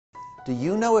Do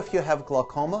you know if you have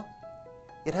glaucoma?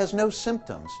 It has no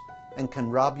symptoms and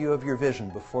can rob you of your vision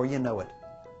before you know it.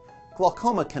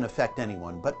 Glaucoma can affect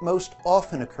anyone, but most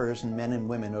often occurs in men and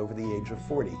women over the age of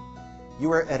 40.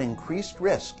 You are at increased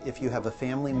risk if you have a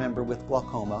family member with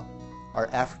glaucoma,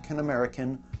 are African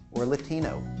American or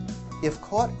Latino. If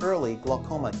caught early,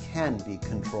 glaucoma can be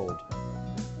controlled.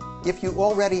 If you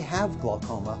already have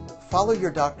glaucoma, follow your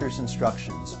doctor's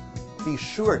instructions. Be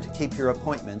sure to keep your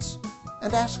appointments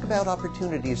and ask about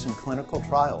opportunities in clinical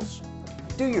trials.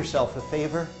 Do yourself a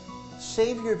favor.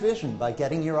 Save your vision by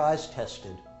getting your eyes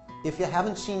tested. If you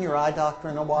haven't seen your eye doctor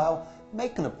in a while,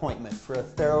 make an appointment for a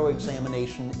thorough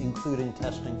examination, including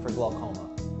testing for glaucoma.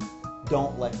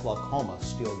 Don't let glaucoma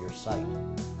steal your sight.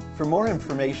 For more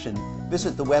information,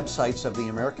 visit the websites of the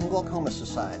American Glaucoma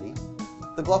Society,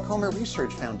 the Glaucoma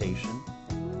Research Foundation,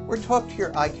 or talk to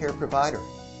your eye care provider.